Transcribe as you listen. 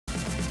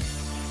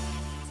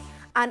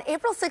On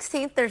April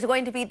 16th, there's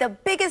going to be the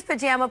biggest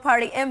pajama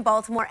party in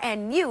Baltimore,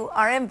 and you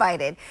are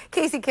invited.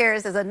 Casey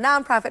Cares is a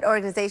nonprofit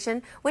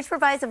organization which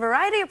provides a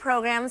variety of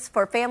programs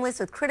for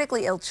families with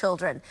critically ill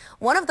children.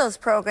 One of those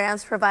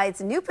programs provides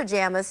new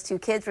pajamas to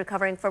kids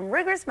recovering from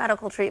rigorous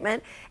medical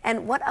treatment,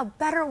 and what a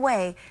better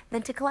way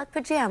than to collect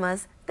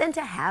pajamas than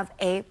to have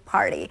a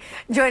party.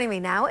 Joining me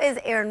now is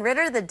Erin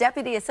Ritter, the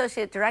Deputy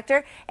Associate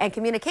Director and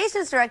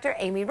Communications Director,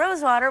 Amy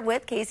Rosewater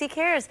with Casey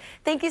Cares.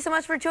 Thank you so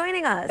much for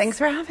joining us. Thanks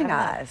for having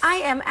us. I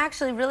am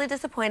actually really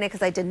disappointed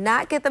because I did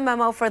not get the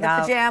memo for the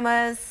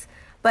pajamas.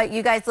 But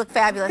you guys look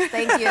fabulous.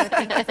 Thank you.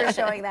 Thank you for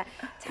showing that.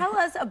 Tell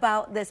us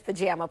about this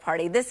pajama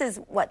party. This is,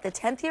 what, the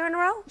 10th year in a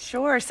row?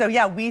 Sure. So,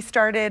 yeah, we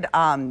started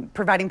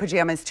providing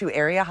pajamas to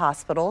area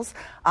hospitals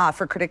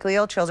for critically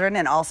ill children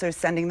and also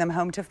sending them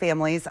home to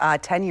families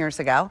 10 years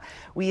ago.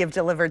 We have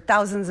delivered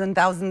thousands and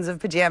thousands of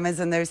pajamas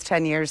in those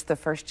 10 years. The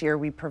first year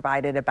we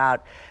provided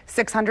about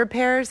 600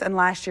 pairs, and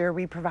last year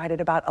we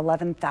provided about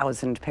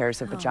 11,000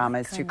 pairs of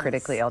pajamas to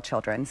critically ill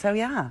children. So,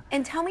 yeah.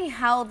 And tell me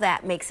how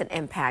that makes an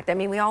impact. I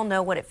mean, we all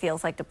know what it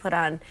feels like to put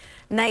on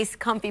nice,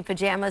 comfy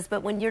pajamas,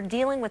 but when you're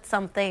dealing with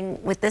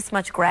something with this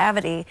much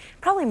gravity,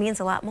 it probably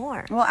means a lot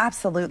more. Well,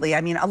 absolutely.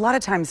 I mean, a lot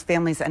of times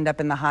families end up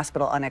in the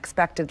hospital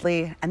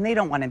unexpectedly, and they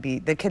don't want to be,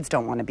 the kids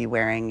don't want to be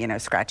wearing, you know,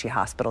 scratchy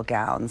hospital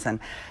gowns. And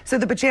so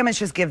the pajamas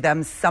just give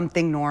them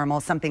something normal,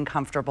 something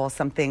comfortable,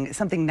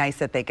 something nice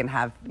that they can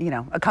have, you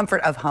know, a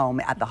comfort of home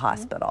at the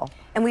hospital.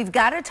 And we've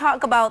got to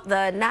talk about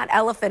the, not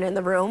elephant in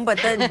the room, but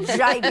the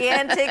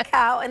gigantic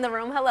cow in the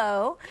room.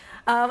 Hello.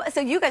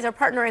 So you guys are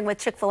partnering with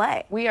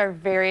Chick-fil-A. We are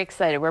very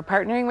excited. We're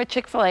partnering with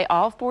Chick-fil-A.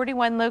 All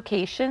 41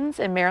 locations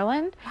in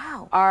Maryland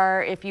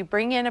are, if you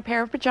bring in a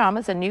pair of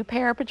pajamas, a new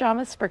pair of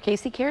pajamas for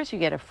Casey Cares, you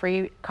get a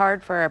free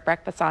card for a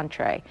breakfast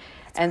entree.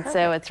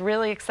 So it's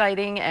really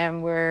exciting,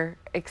 and we're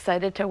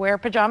excited to wear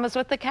pajamas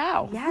with the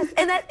cow. Yes,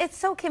 and it's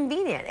so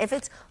convenient. If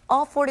it's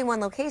all 41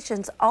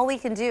 locations, all we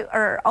can do,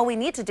 or all we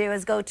need to do,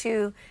 is go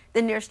to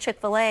the nearest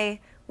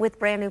Chick-fil-A with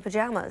brand new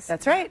pajamas.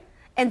 That's right.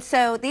 And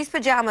so these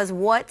pajamas,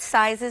 what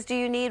sizes do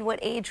you need? What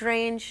age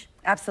range?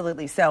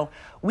 Absolutely. So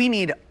we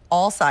need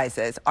all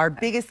sizes. Our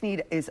biggest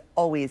need is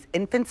always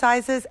infant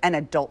sizes and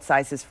adult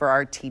sizes for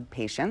our teen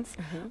patients.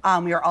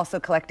 We are also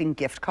collecting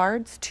gift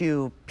cards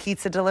to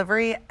pizza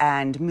delivery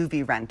and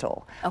movie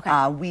rental.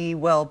 We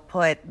will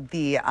put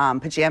the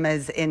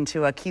pajamas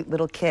into a cute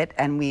little kit,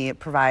 and we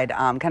provide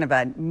kind of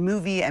a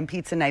movie and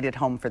pizza night at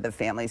home for the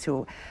families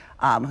who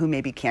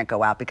maybe can't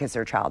go out because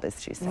their child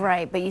is too sick.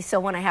 Right, but you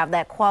still want to have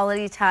that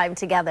quality time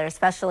together,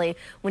 especially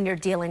when you're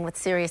dealing with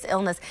serious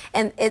illness.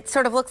 And it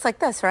sort of looks like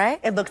this, right?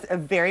 It looks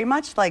very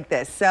much like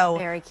this. So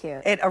very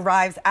cute. It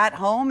arrives at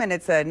home, and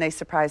it's a nice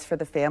surprise for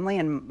the family,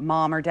 and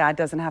mom or dad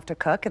doesn't have to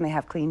cook, and they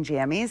have clean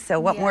jammies.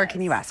 So what more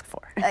can you ask for?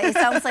 It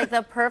sounds like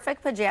the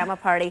perfect pajama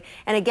party.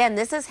 And again,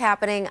 this is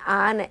happening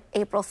on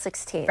April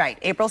 16th. Right.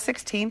 April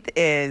 16th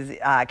is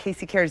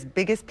Casey Cares'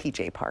 biggest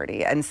PJ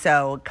party. And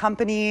so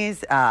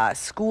companies,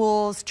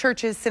 schools,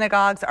 churches,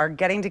 synagogues are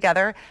getting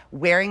together,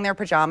 wearing their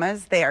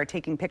pajamas. They are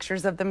taking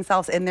pictures of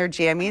themselves in their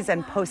jammies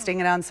and posting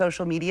it on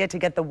social media to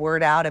get the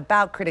word out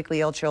about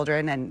critically ill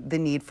children and the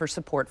need for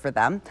support for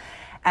them.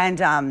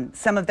 And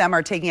some of them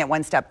are taking it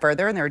one step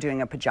further, and they're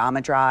doing a pajama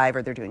drive,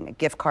 or they're doing a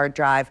gift card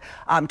drive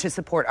to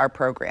support our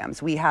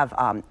programs. We have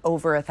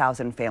over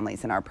 1,000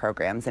 families in our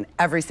programs, and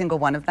every single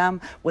one of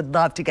them would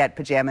love to get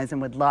pajamas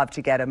and would love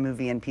to get a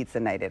movie and pizza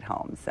night at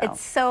home.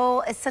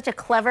 So it's such a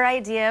clever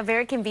idea,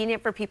 very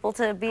convenient for people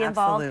to be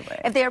involved.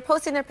 Absolutely. If they are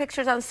posting their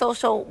pictures on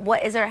social,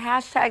 what is there a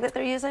hashtag that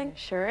they're using?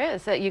 Sure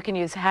is. You can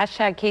use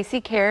hashtag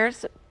Casey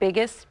Cares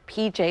biggest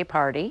PJ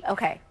party.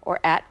 Or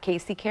at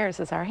Casey Cares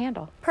is our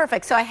handle.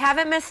 Perfect. So I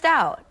haven't missed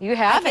out. You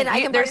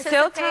haven't. There's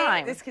still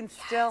time. This can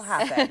still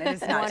happen. It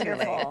is not too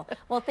late.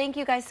 Well, thank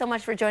you guys so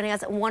much for joining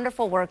us.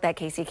 Wonderful work that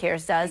Casey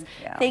Cares does.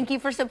 Thank you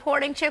for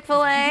supporting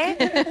Chick-fil-A.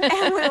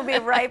 And we'll be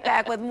right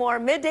back with more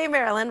Midday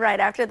Maryland right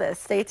after this.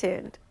 Stay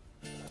tuned.